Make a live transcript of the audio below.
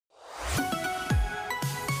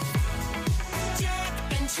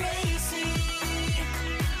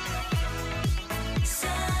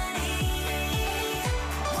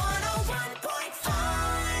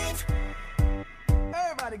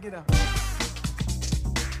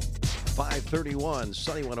531,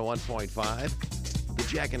 Sunny 101.5, the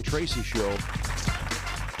Jack and Traci Show.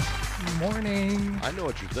 Morning. I know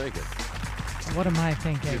what you're thinking. What am I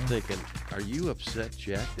thinking? You're thinking, are you upset,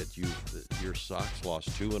 Jack, that your Sox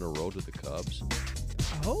lost 2 in a row to the Cubs?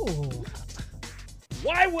 Oh.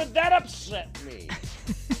 Why would that upset me?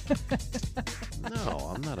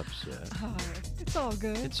 No, I'm not upset. It's all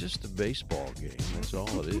good. It's just a baseball game. That's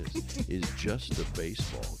all it is. It's just a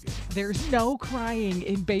baseball game. There's no crying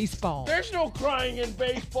in baseball. There's no crying in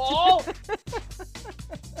baseball.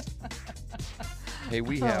 Hey,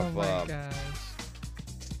 we have. Oh my gosh.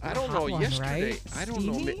 I don't know. One, yesterday, right? I don't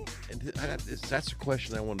know. Steamy? That's a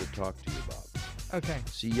question I wanted to talk to you about. Okay.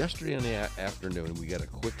 See, yesterday in the afternoon, we got a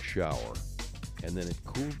quick shower, and then it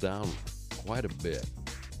cooled down quite a bit.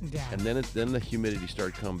 Yeah. And then the humidity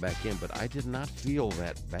started coming back in, but I did not feel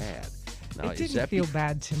that bad. Now, It didn't feel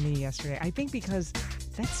bad to me yesterday. I think because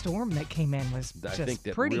that storm that came in was just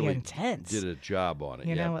pretty really intense. Did a job on it.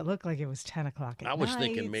 You know, it looked like it was 10 o'clock at night. I was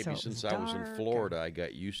thinking maybe so since I was in Florida, I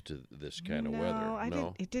got used to this kind of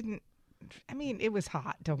weather. It didn't. I mean, it was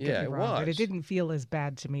hot. Don't get Yeah, me it wrong, but was. it didn't feel as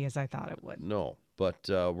bad to me as I thought it would. No, but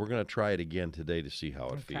we're going to try it again today to see how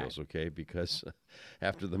it feels, okay? Because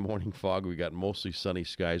after the morning fog, we got mostly sunny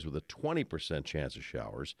skies with a 20% chance of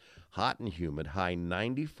showers, hot and humid, high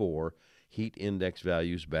 94, heat index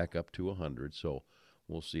values back up to 100, so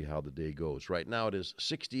we'll see how the day goes. Right now it is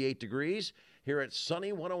 68 degrees here at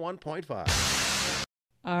Sunny 101.5.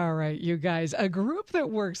 All right, you guys, a group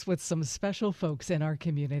that works with some special folks in our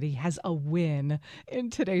community has a win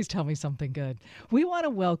in today's Tell Me Something Good. We want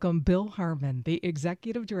to welcome Bill Harmon, the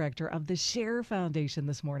executive director of the Share Foundation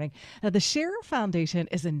this morning. Now, the Share Foundation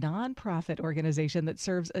is a nonprofit organization that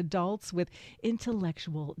serves adults with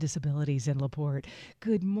intellectual disabilities in LaPorte.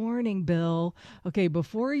 Good morning, Bill. Okay,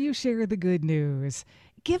 before you share the good news,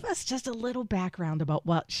 give us just a little background about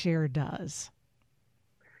what Share does.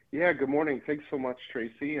 Yeah, good morning. Thanks so much,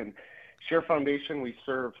 Traci. And Share Foundation, we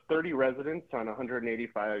serve 30 residents on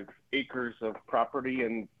 185 acres of property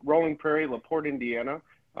in Rolling Prairie, LaPorte, Indiana.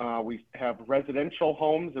 We have residential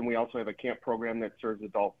homes, and we also have a camp program that serves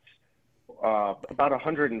adults, about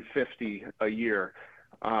 150 a year.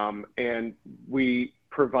 And we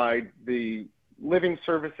provide the living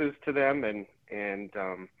services to them and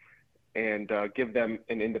give them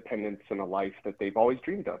an independence and a life that they've always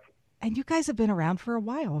dreamed of. And you guys have been around for a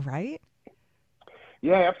while, right?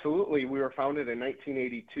 Yeah, absolutely. We were founded in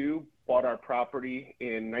 1982, bought our property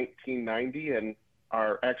in 1990, and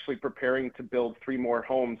are actually preparing to build 3 more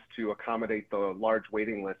homes to accommodate the large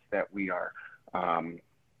waiting list that we are,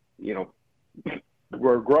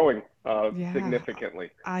 we're growing significantly.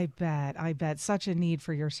 I bet. Such a need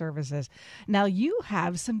for your services. Now, you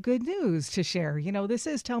have some good news to share. You know, this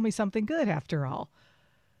is Tell Me Something Good after all.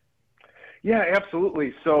 Yeah,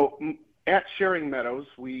 absolutely. So at Sharing Meadows,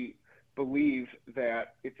 we believe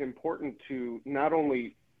that it's important to not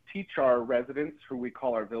only teach our residents, who we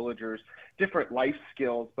call our villagers, different life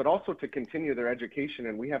skills, but also to continue their education.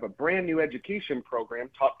 And we have a brand new education program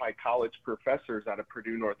taught by college professors out of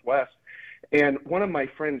Purdue Northwest. And one of my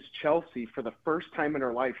friends, Chelsea, for the first time in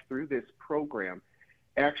her life through this program,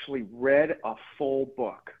 actually read a full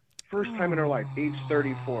book. First time in her life, age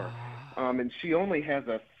 34. And she only has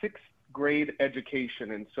a 6th grade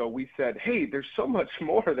education. And so we said, hey, there's so much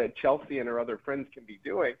more that Chelsea and her other friends can be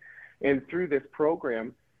doing. And through this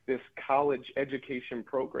program, this college education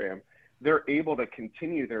program, they're able to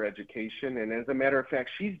continue their education. And as a matter of fact,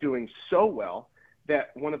 she's doing so well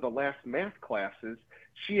that one of the last math classes,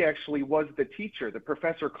 she actually was the teacher. The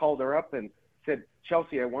professor called her up and said,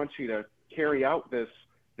 Chelsea, I want you to carry out this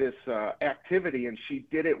activity. And she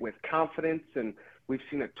did it with confidence, and we've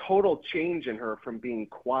seen a total change in her from being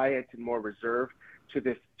quiet and more reserved to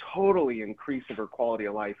this totally increase of her quality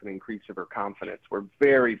of life and increase of her confidence. We're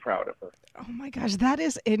very proud of her. Oh my gosh, that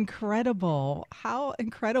is incredible. How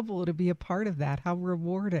incredible to be a part of that. How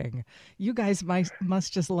rewarding. You guys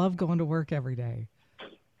must just love going to work every day.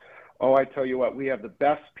 Oh, I tell you what, we have the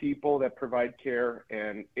best people that provide care,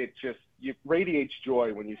 and it radiates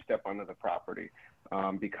joy when you step onto the property.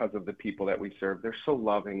 Because of the people that we serve. They're so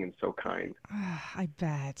loving and so kind. I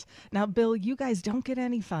bet. Now, Bill, you guys don't get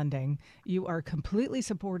any funding. You are completely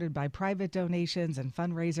supported by private donations and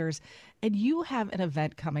fundraisers. And you have an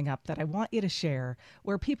event coming up that I want you to share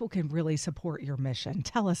where people can really support your mission.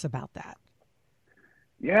 Tell us about that.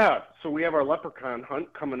 Yeah, so we have our leprechaun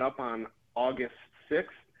hunt coming up on August 6th.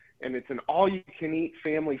 And it's an all-you-can-eat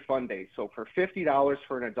family fun day. So for $50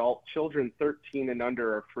 for an adult, children 13 and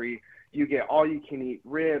under are free. You get all-you-can-eat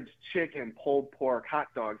ribs, chicken, pulled pork, hot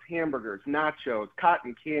dogs, hamburgers, nachos,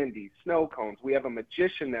 cotton candy, snow cones. We have a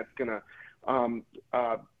magician that's going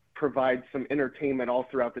to provide some entertainment all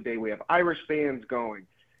throughout the day. We have Irish bands going.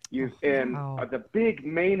 Wow. The big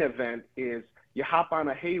main event is you hop on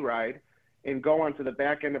a hayride and go onto the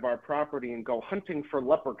back end of our property and go hunting for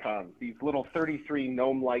leprechauns. These little 33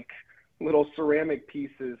 gnome-like little ceramic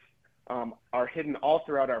pieces are hidden all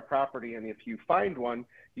throughout our property, and if you find one,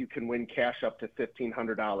 you can win cash up to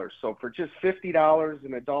 $1,500. So for just $50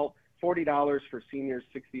 an adult, $40 for seniors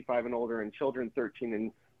 65 and older, and children 13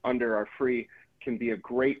 and under are free, can be a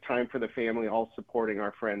great time for the family, all supporting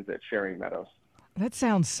our friends at Sharing Meadows. That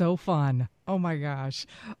sounds so fun. Oh my gosh.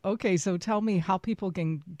 Okay, so tell me how people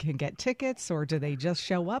can get tickets, or do they just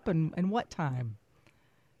show up, and what time?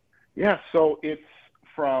 Yeah, so it's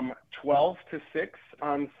from 12 to 6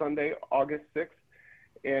 on Sunday, August 6th.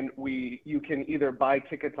 And you can either buy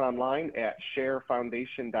tickets online at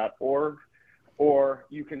sharefoundation.org, or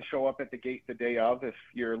you can show up at the gate the day of if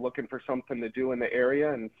you're looking for something to do in the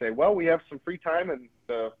area and say, well, we have some free time and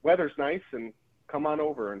the weather's nice, and come on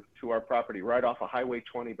over to our property right off of Highway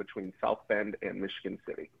 20 between South Bend and Michigan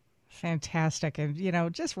City. Fantastic.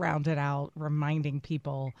 And, just round it out, reminding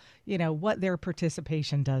people, what their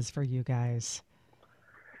participation does for you guys.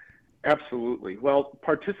 Absolutely. Well,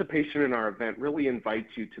 participation in our event really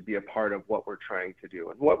invites you to be a part of what we're trying to do.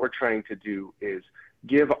 And what we're trying to do is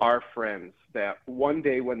give our friends that one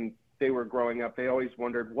day when they were growing up, they always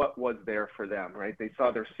wondered what was there for them, right? They saw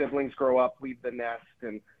their siblings grow up, leave the nest,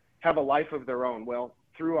 and have a life of their own. Well,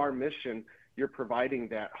 through our mission, you're providing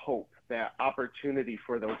that hope, that opportunity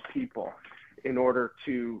for those people in order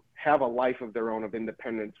to have a life of their own, of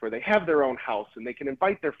independence, where they have their own house and they can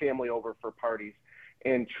invite their family over for parties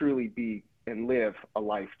and truly be and live a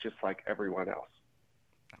life just like everyone else.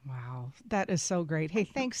 Wow, that is so great. Hey,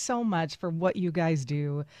 thanks so much for what you guys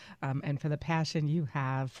do and for the passion you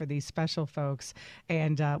have for these special folks.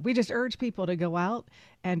 And we just urge people to go out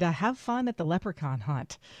and have fun at the leprechaun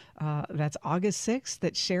hunt. That's August 6th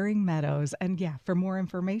at Sharing Meadows. And yeah, for more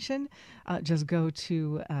information, just go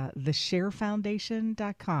to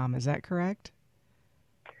thesharefoundation.com. Is that correct?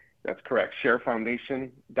 That's correct.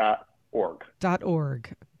 Sharefoundation.org.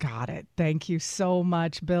 .org. Got it. Thank you so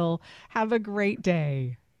much, Bill. Have a great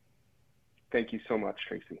day. Thank you so much,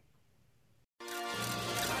 Tracy.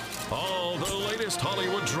 All the latest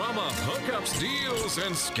Hollywood drama, hookups, deals,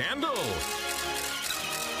 and scandal.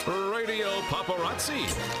 Radio Paparazzi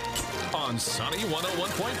on Sunny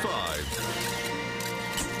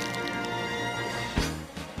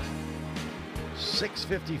 101.5.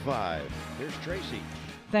 6:55. Here's Tracy.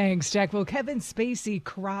 Thanks, Jack. Well, Kevin Spacey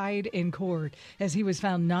cried in court as he was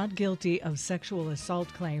found not guilty of sexual assault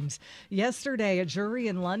claims. Yesterday, a jury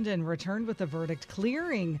in London returned with a verdict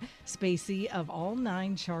clearing Spacey of all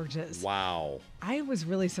 9 charges. Wow. I was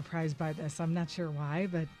really surprised by this. I'm not sure why,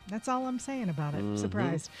 but that's all I'm saying about it.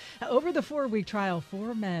 Surprised. Over the 4-week trial,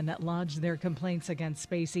 4 men lodged their complaints against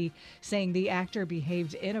Spacey, saying the actor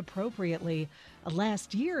behaved inappropriately.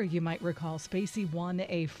 Last year, you might recall, Spacey won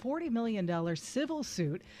a $40 million civil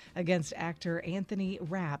suit against actor Anthony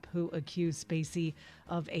Rapp, who accused Spacey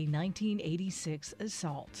of a 1986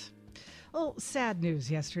 assault. Oh, sad news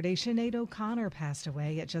yesterday. Sinead O'Connor passed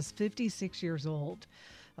away at just 56 years old.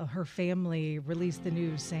 Her family released the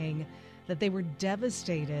news saying that they were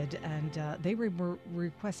devastated and they were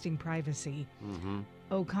requesting privacy.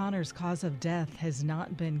 O'Connor's cause of death has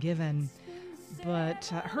not been given, but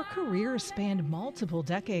her career spanned multiple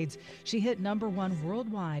decades. She hit #1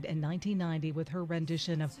 worldwide in 1990 with her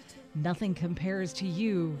rendition of Nothing Compares to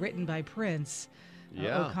You, written by Prince.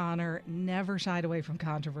 Yeah. O'Connor never shied away from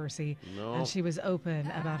controversy, and she was open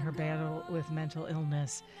about her battle with mental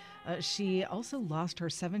illness. She also lost her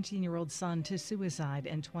 17-year-old son to suicide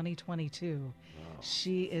in 2022. Wow.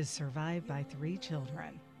 She is survived by 3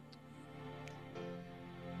 children.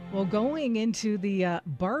 Well, going into the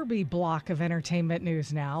Barbie block of entertainment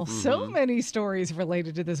news now. So many stories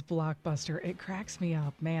related to this blockbuster. It cracks me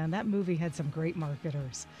up, man. That movie had some great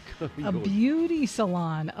marketers. A beauty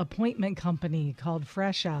salon appointment company called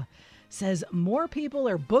Fresha says more people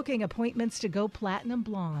are booking appointments to go platinum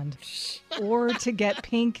blonde or to get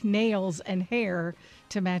pink nails and hair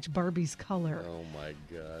to match Barbie's color. Oh, my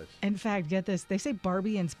gosh. In fact, get this. They say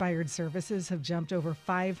Barbie-inspired services have jumped over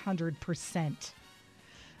 500%.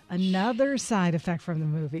 Another side effect from the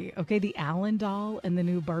movie. Okay, the Alan doll in the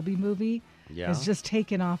new Barbie movie has just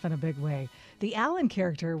taken off in a big way. The Alan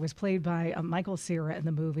character was played by Michael Cera in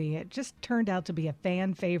the movie. It just turned out to be a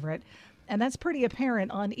fan favorite. And that's pretty apparent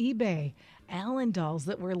on eBay. Allen dolls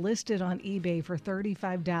that were listed on eBay for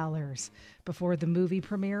 $35 before the movie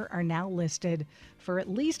premiere are now listed for at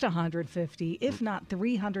least $150, if not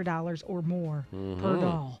 $300 or more per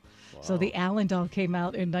doll. So the Allen doll came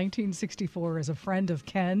out in 1964 as a friend of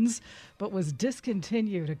Ken's, but was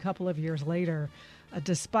discontinued a couple of years later.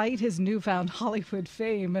 Despite his newfound Hollywood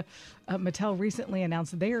fame, Mattel recently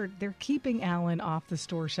announced they're keeping Allen off the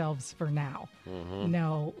store shelves for now.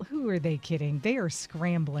 No, who are they kidding? They are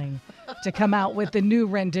scrambling to come out with the new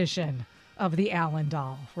rendition of the Allen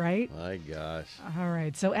doll, right? My gosh. All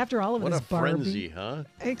right. So after all of What this a Barbie, frenzy, huh?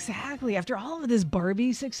 exactly. After all of this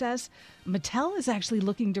Barbie success, Mattel is actually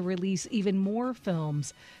looking to release even more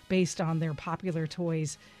films based on their popular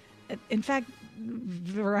toys. In fact,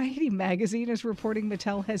 Variety magazine is reporting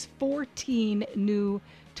Mattel has 14 new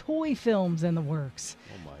toy films in the works,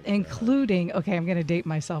 including, okay, I'm going to date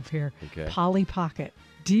myself here, Polly Pocket.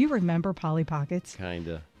 Do you remember Polly Pockets?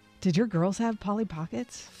 Kinda. Did your girls have Polly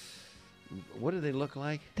Pockets? What do they look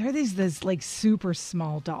like? They're these like super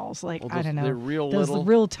small dolls, like I don't know, They're real those little,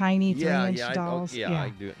 real tiny 3-inch dolls.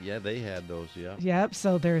 I do. Yeah, they had those. Yeah. Yep.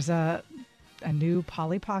 So there's a new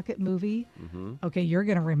Polly Pocket movie. Okay, you're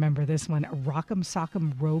gonna remember this one, Rock'em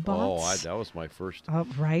Sock'em Robots. Oh, that was my first.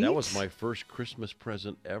 Right. That was my first Christmas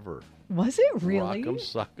present ever. Was it really? Rock'em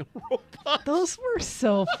Sock'em Robots. Those were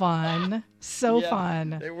so fun.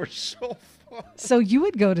 Fun. They were so fun. So you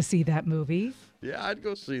would go to see that movie. Yeah, I'd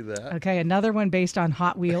go see that. Okay, another one based on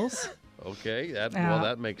Hot Wheels. Okay,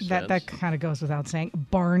 that makes sense. That kind of goes without saying.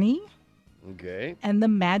 Barney. Okay. And the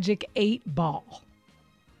Magic 8 Ball.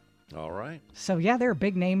 All right. So, yeah, there are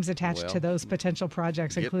big names attached to those potential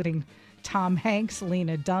projects, including Tom Hanks,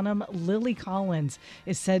 Lena Dunham. Lily Collins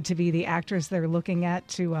is said to be the actress they're looking at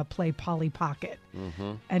to play Polly Pocket.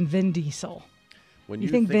 And Vin Diesel. When you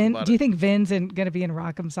think Vin? Do you think Vin's going to be in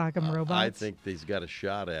Rock'em Sock'em Robots? I think he's got a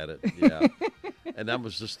shot at it. Yeah. And I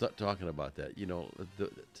was just talking about that. You know, the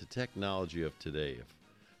technology of today, of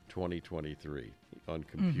 2023, on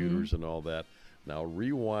computers and all that. Now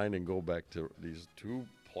rewind and go back to these two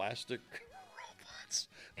plastic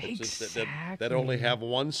robots that only have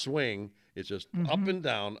one swing. It's just up and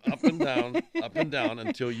down, up and down, up and down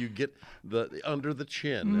until you get under the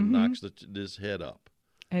chin and knocks his head up.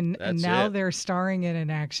 And now they're starring in an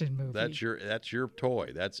action movie. That's your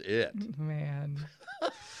toy. That's it. Man.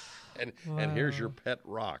 And here's your pet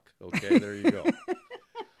rock. Okay, there you go.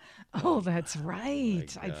 Oh, that's right.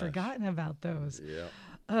 I'd forgotten about those. Yeah.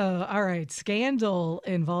 All right. Scandal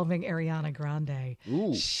involving Ariana Grande.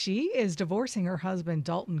 Ooh. She is divorcing her husband,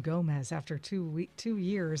 Dalton Gomez, after 2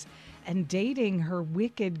 years and dating her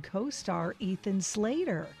Wicked co-star, Ethan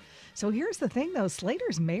Slater. So here's the thing, though.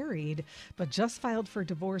 Slater's married, but just filed for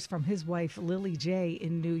divorce from his wife, Lily J,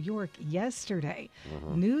 in New York yesterday.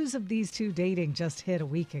 News of these two dating just hit a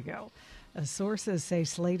week ago. Sources say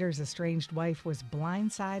Slater's estranged wife was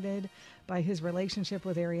blindsided by his relationship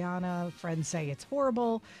with Ariana. Friends say it's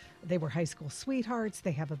horrible. They were high school sweethearts.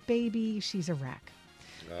 They have a baby. She's a wreck.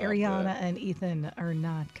 Ariana and Ethan are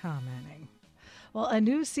not commenting. Well, a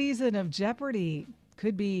new season of Jeopardy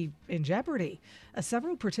could be in jeopardy.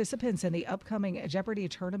 Several participants in the upcoming Jeopardy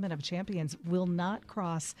Tournament of Champions will not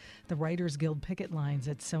cross the Writers Guild picket lines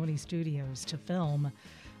at Sony Studios to film.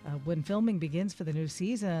 When filming begins for the new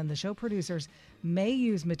season, the show producers may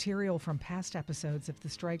use material from past episodes if the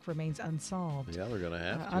strike remains unsolved. Yeah, they're going to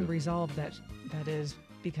have to. Unresolved, that is,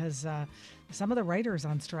 because some of the writers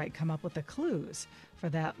on strike come up with the clues for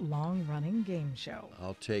that long-running game show.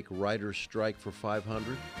 I'll take writer's strike for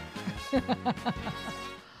 500.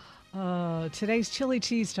 Today's chili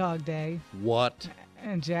cheese dog day. What?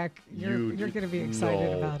 And Jack, you're going to be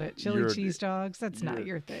excited about it. Chili cheese dogs, that's not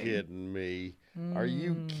your thing. You're kidding me. Are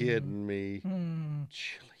you kidding me?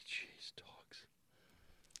 Chili cheese dogs.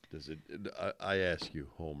 Does it? I ask you,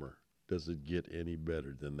 Homer, does it get any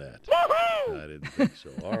better than that? I didn't think so.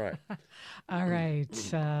 All right. All right.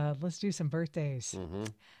 Let's do some birthdays.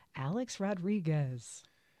 Alex Rodriguez.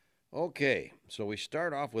 Okay. So we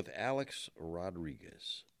start off with Alex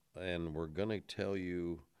Rodriguez. And we're going to tell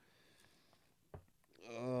you,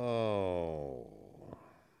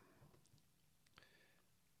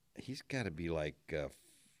 he's got to be like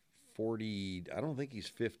 40. I don't think he's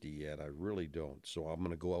 50 yet. I really don't. So I'm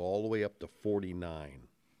going to go all the way up to 49.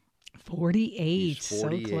 48. He's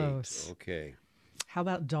 48. So close. Okay. How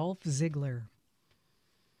about Dolph Ziggler?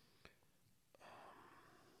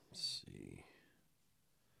 Let's see.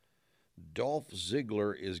 Dolph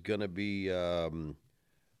Ziggler is going to be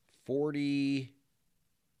 45.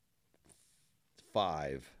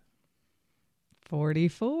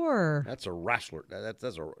 44. That's a wrestler.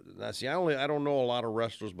 See, I don't know a lot of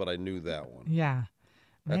wrestlers, but I knew that one. Yeah.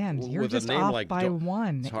 Man, you're with a just name off like by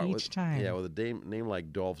one each time. Yeah, with a name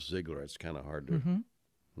like Dolph Ziggler, it's kind of hard to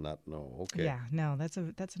not know. Okay. Yeah, no, that's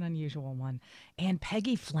an unusual one. And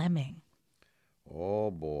Peggy Fleming.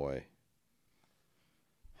 Oh boy.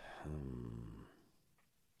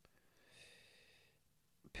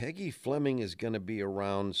 Peggy Fleming is going to be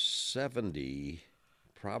around 70.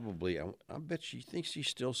 Probably. I bet she thinks she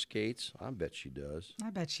still skates. I bet she does.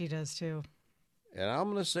 I bet she does too. And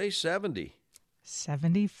I'm going to say 70.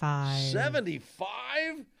 75.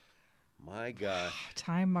 75? My gosh.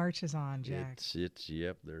 Time marches on, Jack.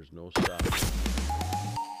 Yep, there's no stopping.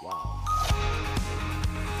 Wow.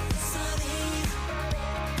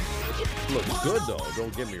 Looks good, though.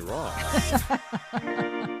 Don't get me wrong.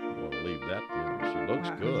 We'll leave that there. She looks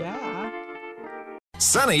good. Yeah.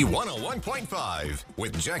 Sunny 101.5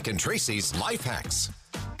 with Jack and Tracy's Life Hacks.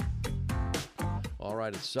 All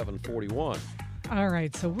right, it's 7:41. All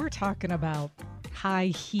right, so we're talking about high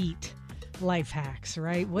heat life hacks,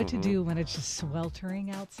 right? What to do when it's just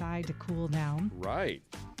sweltering outside to cool down. Right.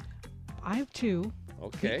 I have two.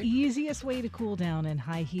 Okay. The easiest way to cool down in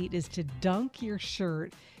high heat is to dunk your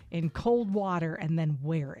shirt in cold water and then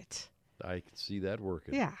wear it. I can see that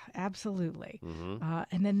working. Yeah, absolutely.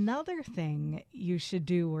 And another thing you should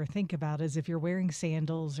do or think about is if you're wearing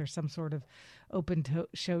sandals or some sort of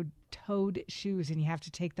open-toed shoes and you have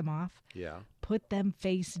to take them off, put them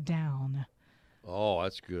face down. Oh,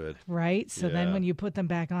 that's good. Right? So then Yeah. when you put them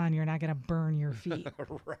back on, you're not going to burn your feet.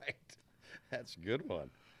 Right. That's a good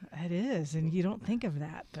one. It is, and you don't think of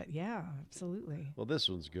that, but yeah, absolutely. Well, this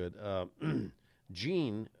one's good.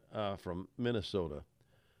 Gene from Minnesota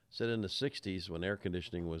said in the 60s, when air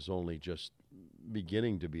conditioning was only just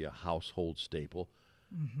beginning to be a household staple,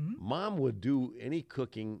 Mom would do any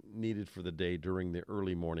cooking needed for the day during the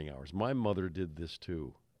early morning hours. My mother did this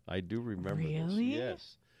too. I do remember this. Really?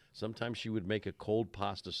 Yes. Sometimes she would make a cold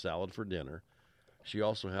pasta salad for dinner. She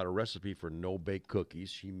also had a recipe for no-bake cookies.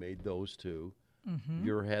 She made those too.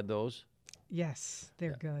 You ever had those? Yes,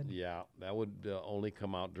 they're good. Yeah, that would only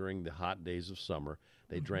come out during the hot days of summer.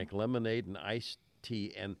 They drank lemonade and iced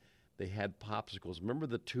tea, and they had popsicles. Remember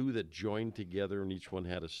the two that joined together and each one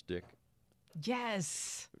had a stick?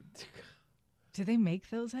 Yes. Do they make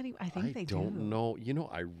those anymore? I think they do. I don't know. You know,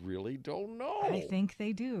 I really don't know. I think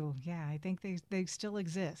they do. Yeah, I think they still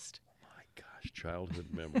exist. My gosh, childhood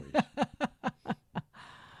memories.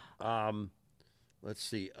 Let's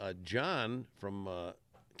see. John from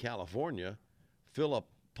California, fill a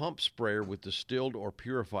pump sprayer with distilled or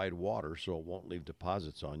purified water so it won't leave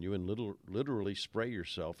deposits on you, and literally spray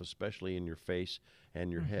yourself, especially in your face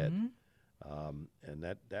and your head. And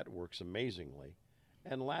that works amazingly.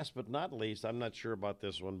 And last but not least, I'm not sure about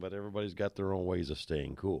this one, but everybody's got their own ways of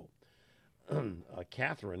staying cool.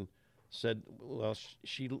 Catherine said, well,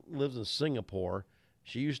 she lives in Singapore.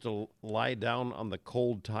 She used to lie down on the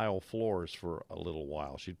cold tile floors for a little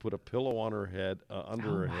while. She'd put a pillow on her head,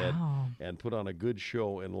 under her head, and put on a good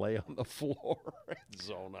show and lay on the floor and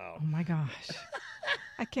zone out. Oh my gosh.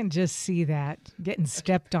 I can just see that getting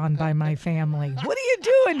stepped on by my family. What are you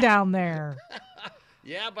doing down there?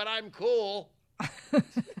 Yeah, but I'm cool.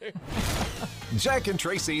 Jack and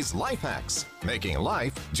Tracy's Life Hacks, making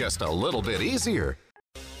life just a little bit easier.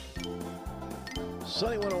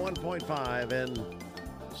 Sunny 101.5 and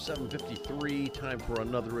 7:53. Time for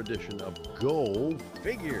another edition of Go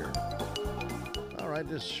Figure. All right,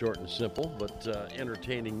 this is short and simple, but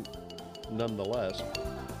entertaining nonetheless.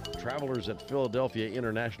 Travelers at Philadelphia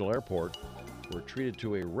International Airport were treated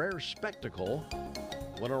to a rare spectacle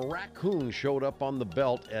when a raccoon showed up on the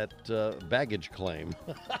belt at baggage claim.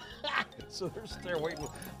 So they're there waiting,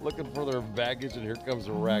 looking for their baggage, and here comes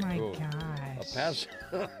a raccoon. Oh my gosh.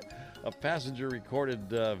 A passenger recorded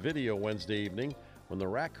video Wednesday evening when the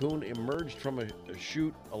raccoon emerged from a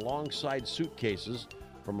chute alongside suitcases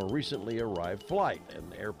from a recently arrived flight.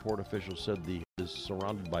 And airport officials said the is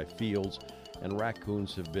surrounded by fields, and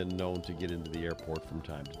raccoons have been known to get into the airport from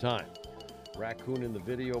time to time. Raccoon in the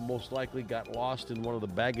video most likely got lost in one of the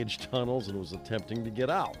baggage tunnels and was attempting to get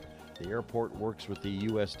out. The airport works with the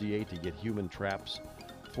USDA to get humane traps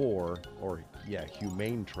for,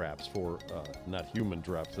 not human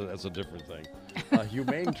traps, that's a different thing.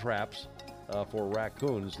 Humane traps for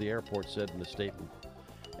raccoons, the airport said in a statement.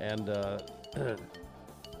 And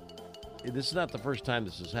this is not the first time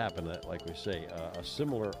this has happened, like we say. A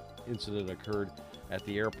similar incident occurred at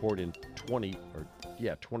the airport in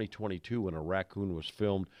 2022 when a raccoon was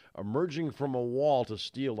filmed emerging from a wall to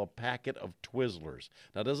steal a packet of Twizzlers.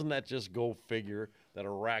 Now, doesn't that just go figure that a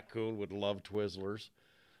raccoon would love Twizzlers?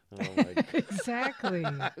 Oh my God. Exactly.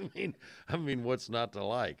 I mean, what's not to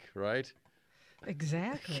like, right?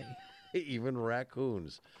 Exactly. Even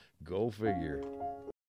raccoons. Go figure.